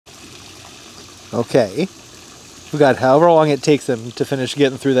Okay. We got however long it takes him to finish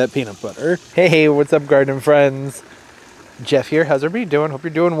getting through that peanut butter. Hey, what's up, garden friends? Jeff here. How's everybody doing? Hope you're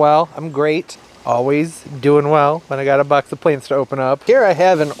doing well. I'm great. Always doing well when I got a box of plants to open up. Here I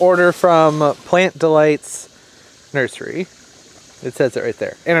have an order from Plant Delights Nursery. It says it right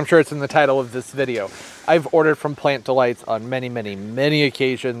there. And I'm sure it's in the title of this video. I've ordered from Plant Delights on many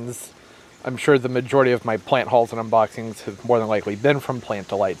occasions. I'm sure the majority of my plant hauls and unboxings have more than likely been from Plant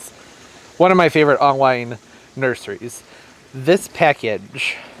Delights. One of my favorite online nurseries. This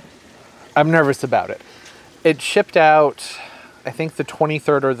package, I'm nervous about it. It shipped out, I think the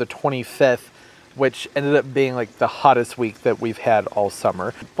 23rd or the 25th, which ended up being like the hottest week that we've had all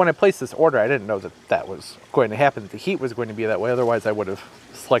summer. When I placed this order, I didn't know that that was going to happen. The heat was going to be that way. Otherwise, I would have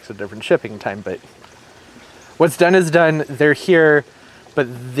selected a different shipping time. But what's done is done. They're here,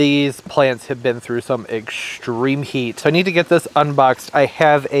 but these plants have been through some extreme heat. So I need to get this unboxed. I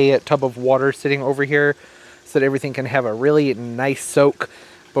have a tub of water sitting over here so that everything can have a really nice soak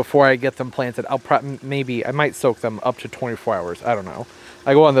before I get them planted. I might soak them up to 24 hours. I don't know.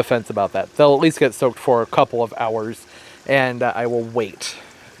 I go on the fence about that. They'll at least get soaked for a couple of hours, and I will wait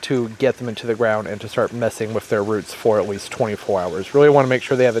to get them into the ground and to start messing with their roots for at least 24 hours. Really want to make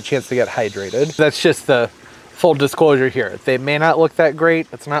sure they have a chance to get hydrated. That's just the full disclosure here. They may not look that great.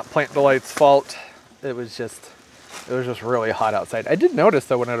 It's not Plant Delight's fault. It was just really hot outside. I did notice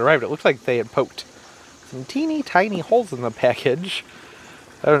though when it arrived, it looked like they had poked some teeny tiny holes in the package.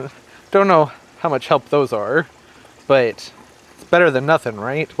 I don't know how much help those are, but it's better than nothing,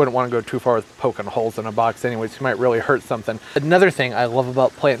 right? Wouldn't want to go too far with poking holes in a box anyways. You might really hurt something. Another thing I love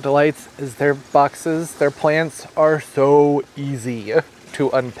about Plant Delights is their boxes, their plants are so easy to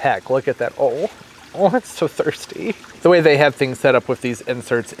unpack. Look at that. Oh, it's so thirsty. The way they have things set up with these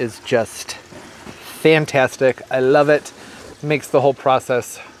inserts is just fantastic. I love it. Makes the whole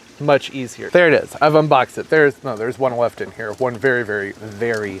process much easier. There it is. I've unboxed it. There's one left in here. One very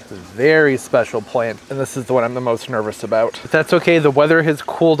special plant. And this is the one I'm the most nervous about. But that's okay. The weather has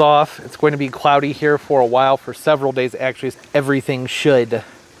cooled off. It's going to be cloudy here for a while, for several days actually. Everything should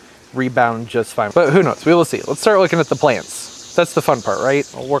rebound just fine. But who knows? We will see. Let's start looking at the plants. That's the fun part, right?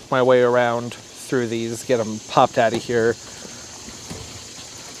 I'll work my way around through these, get them popped out of here.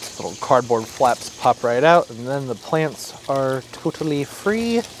 Little cardboard flaps pop right out, and then the plants are totally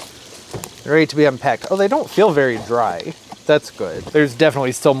free. They're ready to be unpacked. Oh, they don't feel very dry. That's good. There's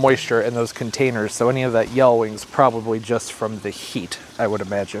definitely still moisture in those containers, so any of that yellowing's probably just from the heat, I would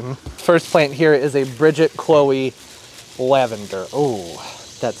imagine. First plant here is a Bridget Chloe lavender. Oh,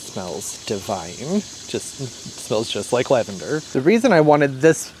 that smells divine. Smells just like lavender. The reason I wanted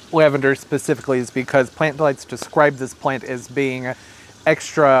this lavender specifically is because Plant Delights described this plant as being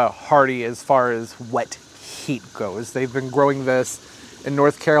extra hardy as far as wet heat goes. They've been growing this in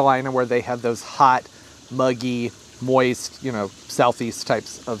North Carolina where they have those hot, muggy, moist, southeast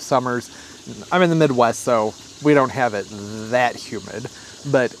types of summers. I'm in the Midwest, so we don't have it that humid,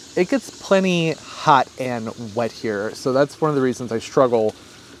 but it gets plenty hot and wet here. So that's one of the reasons I struggle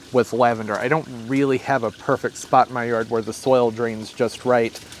with lavender. I don't really have a perfect spot in my yard where the soil drains just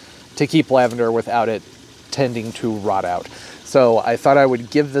right to keep lavender without it tending to rot out. So I thought I would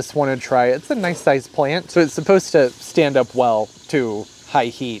give this one a try. It's a nice sized plant, so it's supposed to stand up well to high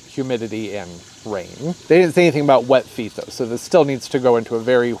heat, humidity, and rain. They didn't say anything about wet feet though, so this still needs to go into a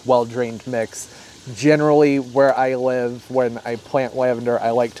very well-drained mix. Generally, where I live, when I plant lavender,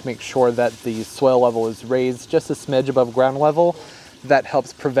 I like to make sure that the soil level is raised just a smidge above ground level. That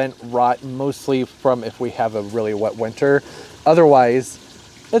helps prevent rot, mostly from if we have a really wet winter. Otherwise,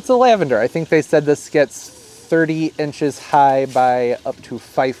 it's a lavender. I think they said this gets 30 inches high by up to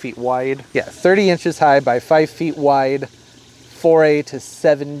 5 feet wide. Yeah, 30 inches high by 5 feet wide. 4A to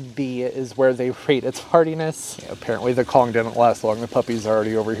 7B is where they rate its hardiness. Yeah, apparently the Kong didn't last long. The puppy's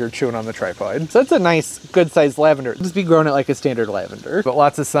already over here chewing on the tripod. So that's a nice, good-sized lavender. Just be growing it like a standard lavender. But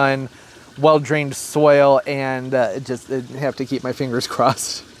lots of sun, well-drained soil, and I have to keep my fingers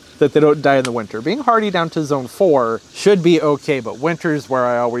crossed that they don't die in the winter. Being hardy down to zone 4 should be okay, but winter's where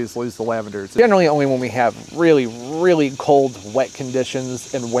I always lose the lavenders. Generally only when we have really cold, wet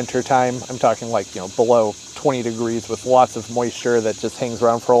conditions in winter time. I'm talking like, below 20 degrees with lots of moisture that just hangs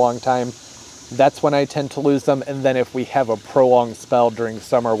around for a long time. That's when I tend to lose them. And then if we have a prolonged spell during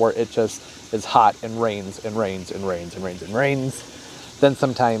summer where it just is hot and rains and rains and rains and rains and rains, then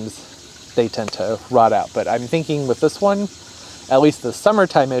sometimes they tend to rot out. But I'm thinking with this one, at least the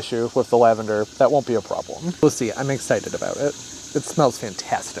summertime issue with the lavender, that won't be a problem. We'll see. I'm excited about it. It smells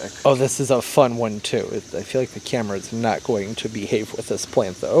fantastic. Oh, this is a fun one too. I feel like the camera is not going to behave with this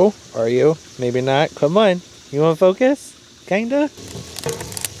plant though. Are you? Maybe not. Come on. You want to focus? Kinda?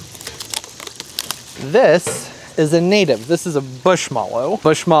 This is a native. This is a bush mallow.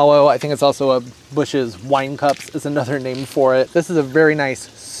 Bush mallow, I think it's also a Bush's wine cups is another name for it. This is a very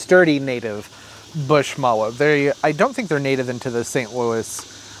nice, sturdy native bush mallow. I don't think they're native into the St.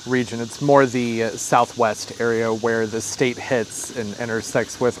 Louis region. It's more the southwest area where the state hits and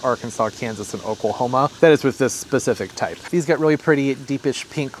intersects with Arkansas, Kansas, and Oklahoma. That is with this specific type. These got really pretty deepish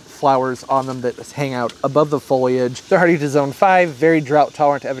pink flowers on them that hang out above the foliage. They're hardy to zone 5, very drought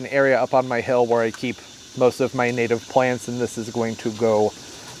tolerant. I have an area up on my hill where I keep most of my native plants, and this is going to go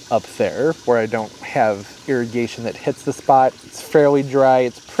up there where I don't have irrigation that hits the spot. It's fairly dry,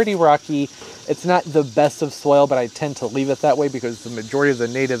 it's pretty rocky. It's not the best of soil, but I tend to leave it that way because the majority of the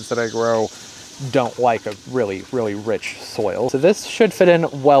natives that I grow don't like a really, really rich soil. So this should fit in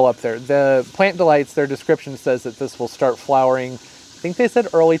well up there. The Plant Delights, their description says that this will start flowering, I think they said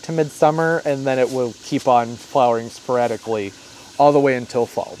early to midsummer, and then it will keep on flowering sporadically all the way until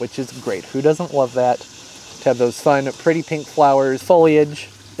fall, which is great. Who doesn't love that? To have those fun, pretty pink flowers. Foliage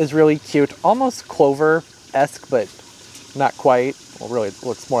is really cute, almost clover-esque, but not quite. Well, really, it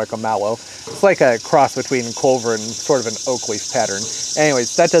looks more like a mallow. It's like a cross between clover and sort of an oak leaf pattern.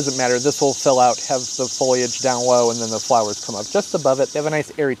 Anyways, that doesn't matter. This will fill out, have the foliage down low, and then the flowers come up just above it. They have a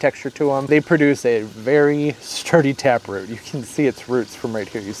nice airy texture to them. They produce a very sturdy taproot. You can see its roots from right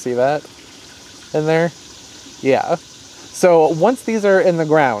here. You see that in there? Yeah. So once these are in the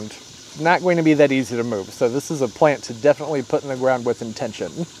ground, not going to be that easy to move. So this is a plant to definitely put in the ground with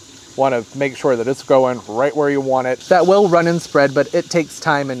intention. Want to make sure that it's going right where you want it. That will run and spread, but it takes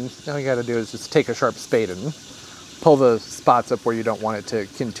time, and all you got to do is just take a sharp spade and pull the spots up where you don't want it to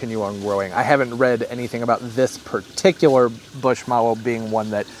continue on growing. I haven't read anything about this particular bush mallow being one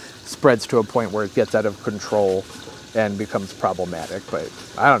that spreads to a point where it gets out of control and becomes problematic, but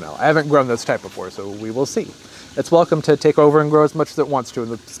I don't know. I haven't grown this type before, so we will see. It's welcome to take over and grow as much as it wants to in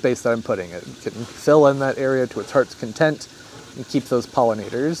the space that I'm putting it. It can fill in that area to its heart's content and keep those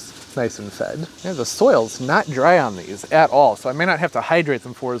pollinators nice and fed. Yeah, the soil's not dry on these at all, so I may not have to hydrate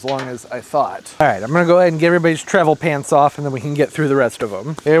them for as long as I thought. All right, I'm gonna go ahead and get everybody's travel pants off, and then we can get through the rest of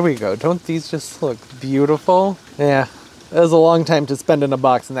them. There we go. Don't these just look beautiful? Yeah, it was a long time to spend in a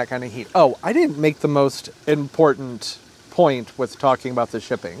box in that kind of heat. Oh, I didn't make the most important point with talking about the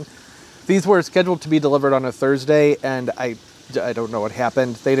shipping. These were scheduled to be delivered on a Thursday, and I don't know what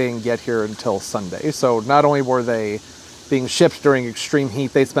happened. They didn't get here until Sunday. So not only were they being shipped during extreme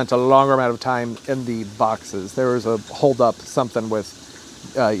heat, they spent a longer amount of time in the boxes. There was a holdup, something with,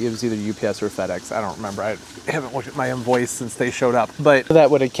 it was either UPS or FedEx. I don't remember. I haven't looked at my invoice since they showed up, but that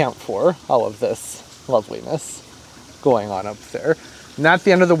would account for all of this loveliness going on up there. Not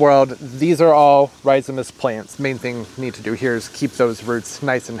the end of the world. These are all rhizomatous plants. Main thing we need to do here is keep those roots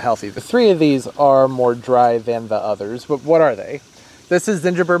nice and healthy. The 3 of these are more dry than the others, but what are they? This is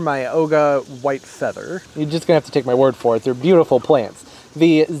zingiber, mioga, white feather. You're just gonna have to take my word for it. They're beautiful plants.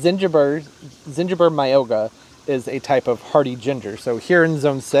 The zingiber mioga is a type of hardy ginger. So here in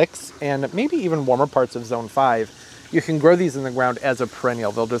zone 6 and maybe even warmer parts of zone 5, you can grow these in the ground as a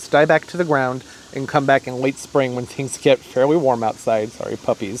perennial. They'll just die back to the ground and come back in late spring when things get fairly warm outside. Sorry,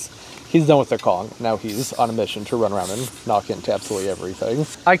 puppies. He's done with their calling. Now he's on a mission to run around and knock into absolutely everything.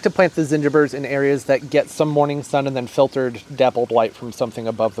 I like to plant the zingibers in areas that get some morning sun and then filtered, dappled light from something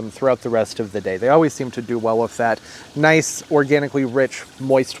above them throughout the rest of the day. They always seem to do well with that. Nice, organically rich,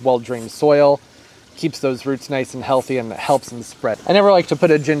 moist, well-drained soil. Keeps those roots nice and healthy and helps them spread. I never like to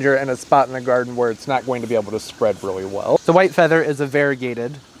put a ginger in a spot in the garden where it's not going to be able to spread really well. The white feather is a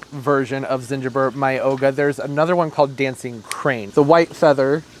variegated version of zingiber mioga. There's another one called dancing crane. The white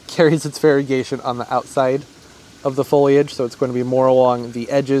feather carries its variegation on the outside of the foliage, so it's going to be more along the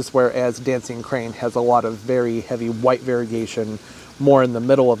edges, whereas dancing crane has a lot of very heavy white variegation more in the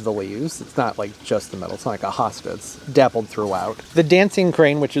middle of the leaves. It's not like just the middle. It's not like a hosta. It's dappled throughout. The dancing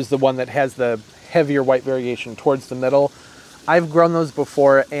crane, which is the one that has the heavier white variegation towards the middle, I've grown those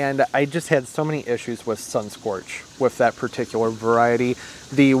before, and I just had so many issues with sun scorch with that particular variety.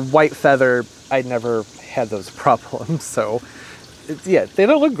 The white feather, I never had those problems, so yeah, they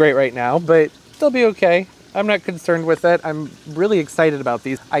don't look great right now, but they'll be okay. I'm not concerned with it. I'm really excited about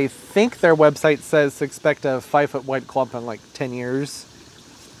these. I think their website says expect a 5-foot wide clump in like 10 years.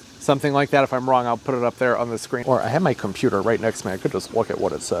 Something like that. If I'm wrong, I'll put it up there on the screen. Or I have my computer right next to me. I could just look at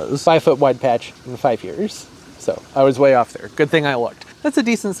what it says. 5-foot wide patch in 5 years. So I was way off there. Good thing I looked. That's a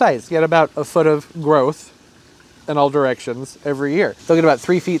decent size. You get about a foot of growth in all directions every year. They'll get about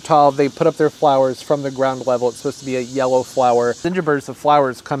 3 feet tall. They put up their flowers from the ground level. It's supposed to be a yellow flower. Zingibers, the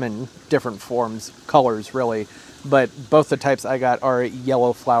flowers come in different forms, colors really. but both the types I got are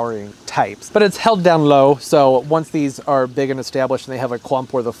yellow flowering types. But it's held down low, so once these are big and established and they have a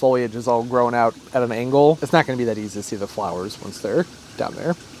clump where the foliage is all grown out at an angle, it's not going to be that easy to see the flowers once they're down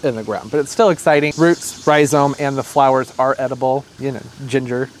there in the ground. But it's still exciting. Roots, rhizome, and the flowers are edible. You know,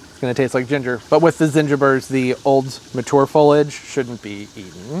 ginger. Gonna taste like ginger. But with the zingibers, the old mature foliage shouldn't be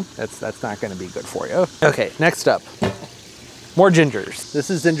eaten. That's not gonna be good for you. Okay, next up, more gingers.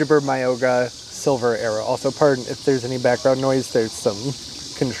 This is zingiber, mioga, silver arrow. Also, pardon if there's any background noise, there's some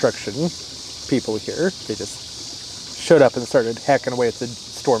construction people here. They just showed up and started hacking away at the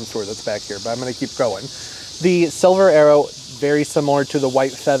storm sewer that's back here, but I'm gonna keep going. The silver arrow, very similar to the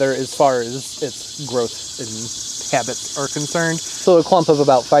white feather as far as its growth and habits are concerned. So a clump of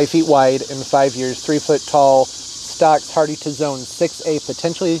about 5 feet wide in 5 years, 3 foot tall, stalks hardy to zone 6A,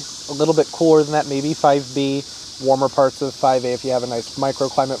 potentially a little bit cooler than that, maybe 5B, warmer parts of 5A if you have a nice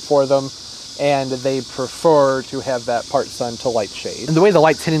microclimate for them. And they prefer to have that part sun to light shade. And the way the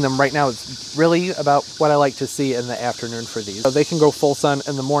light's hitting them right now is really about what I like to see in the afternoon for these. So they can go full sun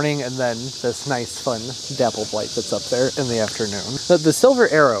in the morning and then this nice fun dappled light that's up there in the afternoon. The silver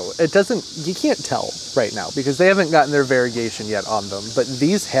arrow, you can't tell right now because they haven't gotten their variegation yet on them, but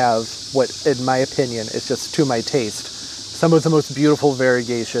these have what, in my opinion, is just to my taste, some of the most beautiful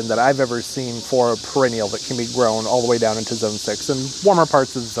variegation that I've ever seen for a perennial that can be grown all the way down into zone 6 and warmer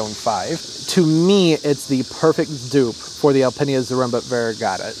parts of zone 5. To me, it's the perfect dupe for the Alpinia zarumba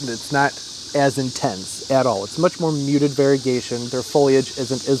variegata. It's not as intense at all. It's much more muted variegation. Their foliage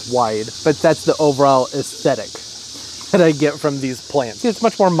isn't as wide, but that's the overall aesthetic that I get from these plants. It's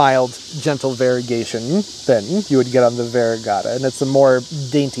much more mild, gentle variegation than you would get on the variegata, and it's a more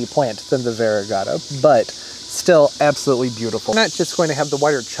dainty plant than the variegata, but still absolutely beautiful. We're not just going to have the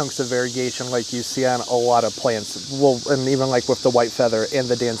wider chunks of variegation like you see on a lot of plants, and even like with the white feather and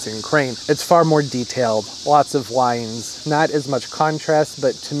the dancing crane. It's far more detailed, lots of lines, not as much contrast,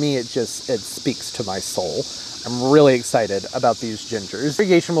 but to me it speaks to my soul. I'm really excited about these gingers.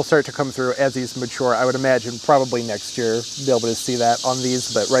 Variegation will start to come through as these mature. I would imagine probably next year be able to see that on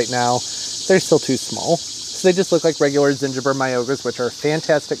these, but right now they're still too small. So they just look like regular zingiber miogas, which are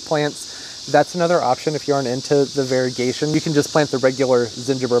fantastic plants. That's another option if you aren't into the variegation. You can just plant the regular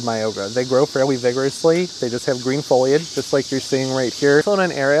zingiber mioga. They grow fairly vigorously. They just have green foliage, just like you're seeing right here. Fill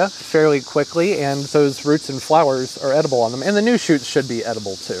in an area fairly quickly, and those roots and flowers are edible on them. And the new shoots should be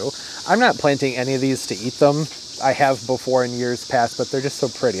edible too. I'm not planting any of these to eat them. I have before in years past, but they're just so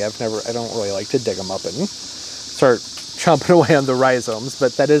pretty. I don't really like to dig them up and start chomping away on the rhizomes,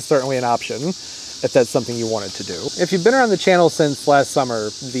 but that is certainly an option if that's something you wanted to do. If you've been around the channel since last summer,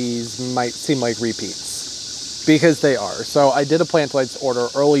 these might seem like repeats, because they are. So I did a plant lights order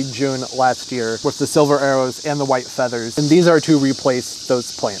early June last year with the silver arrows and the white feathers, and these are to replace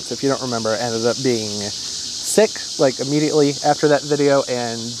those plants. If you don't remember, it ended up being sick like immediately after that video,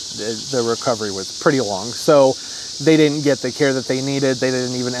 and the recovery was pretty long. So they didn't get the care that they needed. They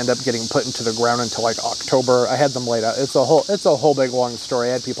didn't even end up getting put into the ground until like October. I had them laid out. It's a whole big long story.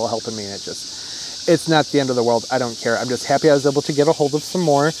 I had people helping me, and it's not the end of the world. I don't care. I'm just happy I was able to get a hold of some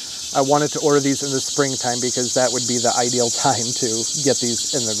more. I wanted to order these in the springtime because that would be the ideal time to get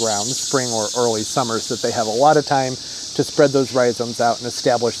these in the ground, spring or early summer, so that they have a lot of time to spread those rhizomes out and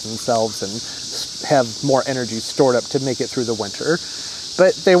establish themselves and have more energy stored up to make it through the winter.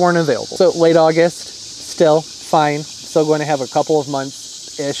 But they weren't available. So late August, still fine. Still going to have a couple of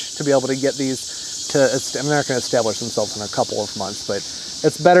months-ish to be able to get these to, I'm not going to establish themselves in a couple of months, but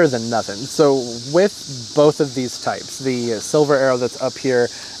it's better than nothing. So with both of these types, the silver arrow that's up here,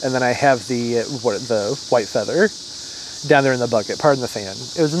 and then I have the white feather down there in the bucket. Pardon the fan.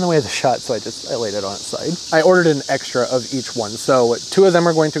 It was in the way of the shot, so I laid it on its side. I ordered an extra of each one. So 2 of them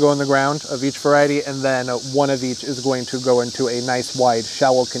are going to go in the ground of each variety, and then 1 of each is going to go into a nice wide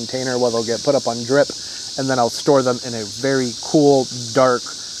shallow container where they'll get put up on drip, and then I'll store them in a very cool, dark,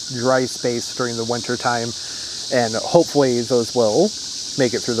 dry space during the winter time, and hopefully those will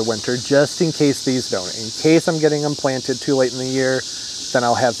make it through the winter, just in case these don't. In case I'm getting them planted too late in the year, then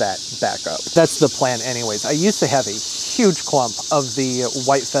I'll have that backup. That's the plan anyways. I used to have a huge clump of the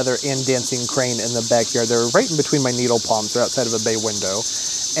white feather and dancing crane in the backyard. They're right in between my needle palms. They're outside of a bay window.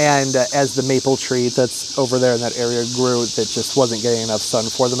 And as the maple tree that's over there in that area grew, that just wasn't getting enough sun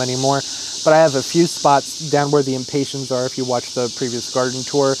for them anymore. But I have a few spots down where the impatiens are, if you watch the previous garden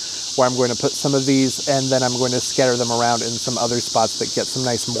tour, where I'm going to put some of these, and then I'm going to scatter them around in some other spots that get some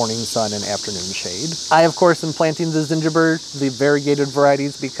nice morning sun and afternoon shade. I, of course, am planting the zingiber, the variegated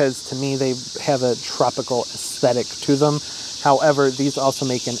varieties, because to me they have a tropical aesthetic to them. However, these also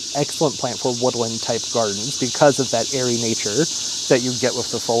make an excellent plant for woodland type gardens because of that airy nature that you get with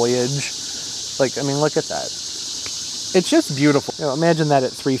the foliage. Like, I mean, look at that. It's just beautiful. You know, imagine that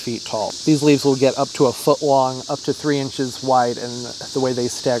at 3 feet tall. These leaves will get up to a foot long, up to 3 inches wide, and the way they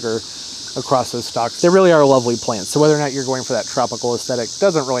stagger across those stalks. They really are lovely plants. So whether or not you're going for that tropical aesthetic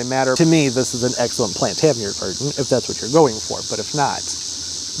doesn't really matter. To me, this is an excellent plant to have in your garden if that's what you're going for. But if not,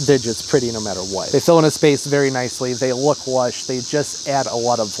 they're just pretty no matter what. They fill in a space very nicely. They look lush. They just add a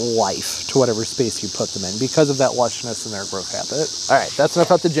lot of life to whatever space you put them in because of that lushness in their growth habit. All right, that's enough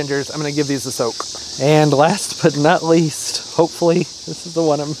about the gingers. I'm going to give these a soak. And last but not least, hopefully, this is the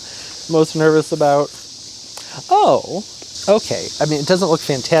one I'm most nervous about. Oh, okay. I mean, it doesn't look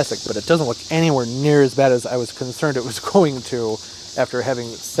fantastic, but it doesn't look anywhere near as bad as I was concerned it was going to after having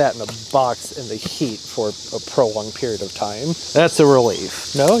sat in a box in the heat for a prolonged period of time. That's a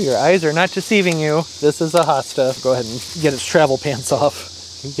relief. No, your eyes are not deceiving you. This is a hosta. Go ahead and get its travel pants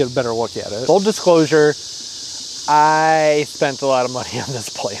off and get a better look at it. Full disclosure, I spent a lot of money on this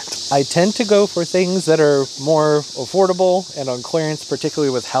plant. I tend to go for things that are more affordable and on clearance,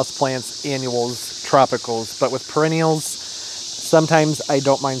 particularly with houseplants, annuals, tropicals, but with perennials, sometimes I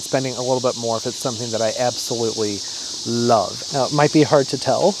don't mind spending a little bit more if it's something that I absolutely love. Now, it might be hard to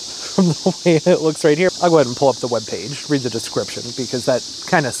tell from the way it looks right here. I'll go ahead and pull up the webpage, read the description, because that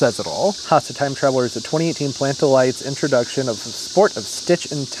kind of says it all. Hosta Time Traveler is a 2018 Plant Delights introduction of the sport of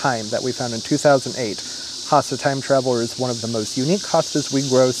stitch and time that we found in 2008. Hosta Time Traveler is one of the most unique hostas we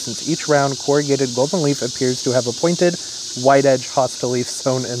grow since each round corrugated golden leaf appears to have a pointed, wide-edge hosta leaf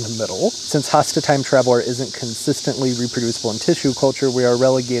sewn in the middle. Since Hosta Time Traveler isn't consistently reproducible in tissue culture, we are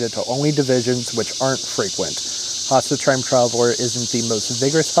relegated to only divisions which aren't frequent. Hosta Time Traveler isn't the most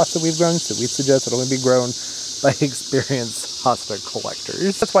vigorous hosta we've grown, so we suggest it only be grown by experienced hosta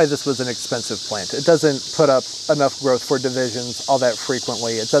collectors. That's why this was an expensive plant. It doesn't put up enough growth for divisions all that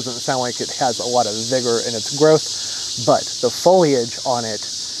frequently. It doesn't sound like it has a lot of vigor in its growth, but the foliage on it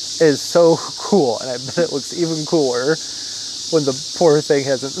is so cool, and I bet it looks even cooler when the poor thing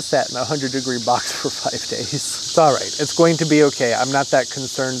hasn't sat in a 100-degree box for 5 days. It's all right. It's going to be okay. I'm not that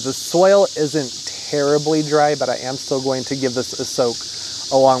concerned. The soil isn't terribly dry, but I am still going to give this a soak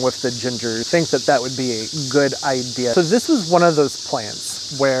along with the ginger. I think that that would be a good idea. So this was one of those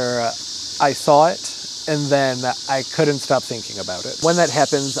plants where I saw it and then I couldn't stop thinking about it. When that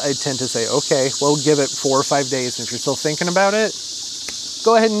happens, I tend to say, okay, we'll give it 4 or 5 days. And if you're still thinking about it,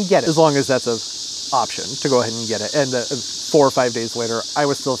 go ahead and get it, as long as that's an option to go ahead and get it. And 4 or 5 days later, I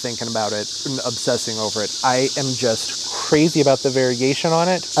was still thinking about it and obsessing over it. I am just crazy about the variegation on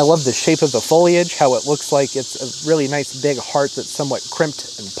it. I love the shape of the foliage, how it looks like it's a really nice big heart that's somewhat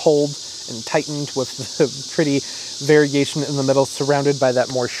crimped and pulled and tightened with the pretty variegation in the middle, surrounded by that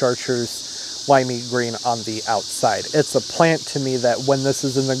more chartreuse, limey green on the outside. It's a plant to me that when this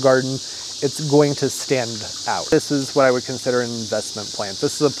is in the garden, it's going to stand out. This is what I would consider an investment plant.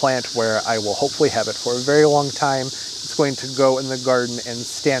 This is a plant where I will hopefully have it for a very long time. It's going to go in the garden and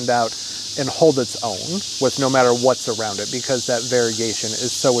stand out and hold its own with no matter what's around it, because that variegation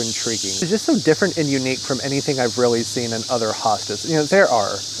is so intriguing. It's just so different and unique from anything I've really seen in other hostas. You know, there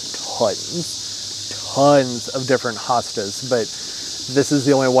are tons of different hostas, but this is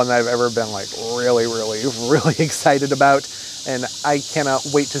the only one that I've ever been like really excited about. And I cannot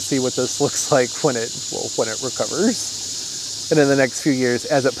wait to see what this looks like when it recovers. And in the next few years,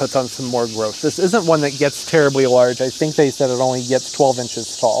 as it puts on some more growth. This isn't one that gets terribly large. I think they said it only gets 12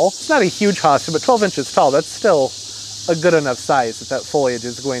 inches tall. It's not a huge hosta, but 12 inches tall, that's still a good enough size that foliage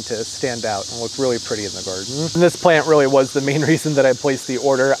is going to stand out and look really pretty in the garden. And this plant really was the main reason that I placed the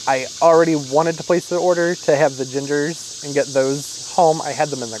order. I already wanted to place the order to have the gingers and get those home. I had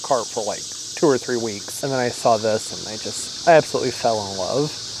them in the cart for like 2 or 3 weeks, and then I saw this and I absolutely fell in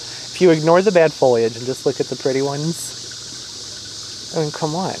love. If you ignore the bad foliage and just look at the pretty ones, I mean,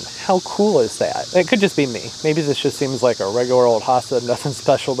 come on, how cool is that? It could just be me. Maybe this just seems like a regular old hosta, nothing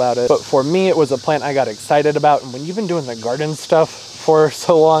special about it. But for me, it was a plant I got excited about. And when you've been doing the garden stuff for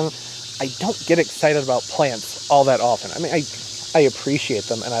so long, I don't get excited about plants all that often. I mean, I appreciate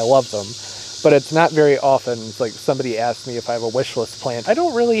them and I love them, but it's not very often. It's like somebody asked me if I have a wish list plant. I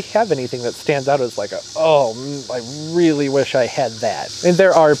don't really have anything that stands out as like oh, I really wish I had that. And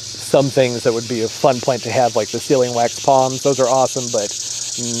there are some things that would be a fun plant to have, like the sealing wax palms. Those are awesome, but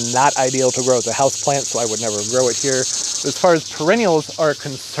not ideal to grow as a house plant, so I would never grow it here. As far as perennials are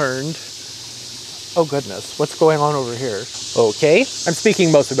concerned, oh goodness, what's going on over here? Okay, I'm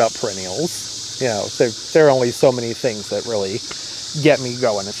speaking mostly about perennials. You know, there are only so many things that really get me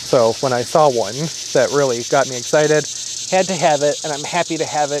going. So when I saw one that really got me excited, had to have it, and I'm happy to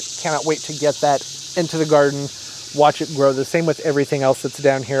have it. Cannot wait to get that into the garden, watch it grow. The same with everything else that's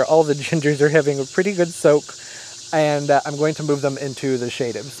down here. All the gingers are having a pretty good soak. and I'm going to move them into the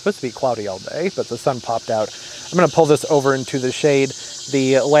shade. It was supposed to be cloudy all day, but the sun popped out. I'm going to pull this over into the shade.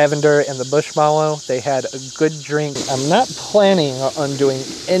 The lavender and the bush mallow, they had a good drink. I'm not planning on doing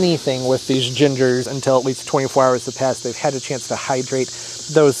anything with these gingers until at least 24 hours have passed. They've had a chance to hydrate.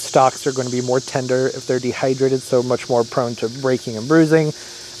 Those stalks are going to be more tender if they're dehydrated, so much more prone to breaking and bruising.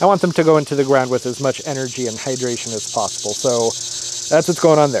 I want them to go into the ground with as much energy and hydration as possible. So that's what's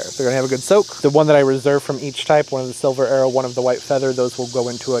going on there. They're going to have a good soak. The one that I reserved from each type, one of the silver arrow, one of the white feather, those will go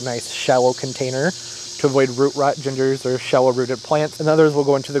into a nice shallow container to avoid root rot gingers or shallow rooted plants. And others will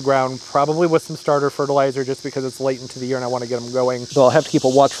go into the ground probably with some starter fertilizer just because it's late into the year and I want to get them going. So I'll have to keep a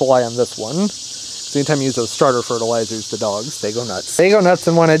watchful eye on this one. So anytime you use those starter fertilizers, the dogs, they go nuts. They go nuts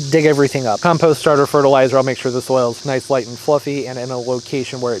and want to dig everything up. Compost starter fertilizer, I'll make sure the soil is nice, light, and fluffy, and in a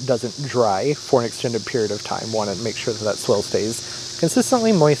location where it doesn't dry for an extended period of time. Want to make sure that that soil stays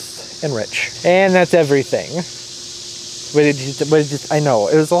consistently moist and rich. And that's everything. I know,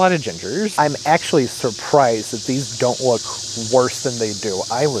 it was a lot of gingers. I'm actually surprised that these don't look worse than they do.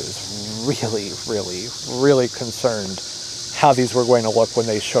 I was really concerned how these were going to look when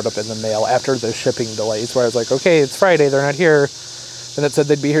they showed up in the mail after the shipping delays, where I was like, okay, it's Friday, they're not here. Then it said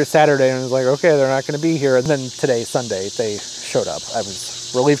they'd be here Saturday, and I was like, okay, they're not going to be here. And then today, Sunday, they showed up. I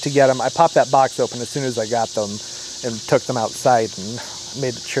was relieved to get them. I popped that box open as soon as I got them and took them outside and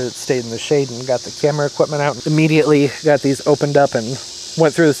made sure it stayed in the shade and got the camera equipment out. Immediately got these opened up and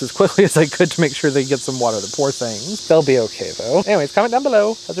went through this as quickly as I could to make sure they get some water. The poor things. They'll be okay though. Anyways, comment down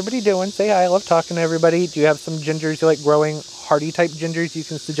below. How's everybody doing? Say hi. I love talking to everybody. Do you have some gingers you like growing? Hardy type gingers you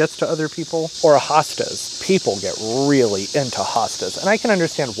can suggest to other people? Or hostas? People get really into hostas, and I can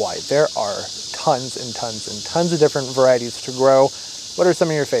understand why. There are tons and tons and tons of different varieties to grow. What are some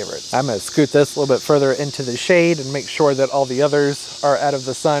of your favorites? I'm going to scoot this a little bit further into the shade and make sure that all the others are out of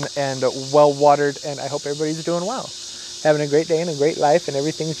the sun and well watered, and I hope everybody's doing well. Having a great day and a great life, and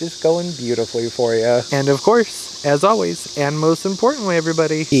everything's just going beautifully for you. And of course, as always, and most importantly,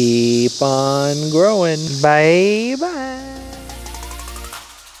 everybody, keep on growing. Bye-bye.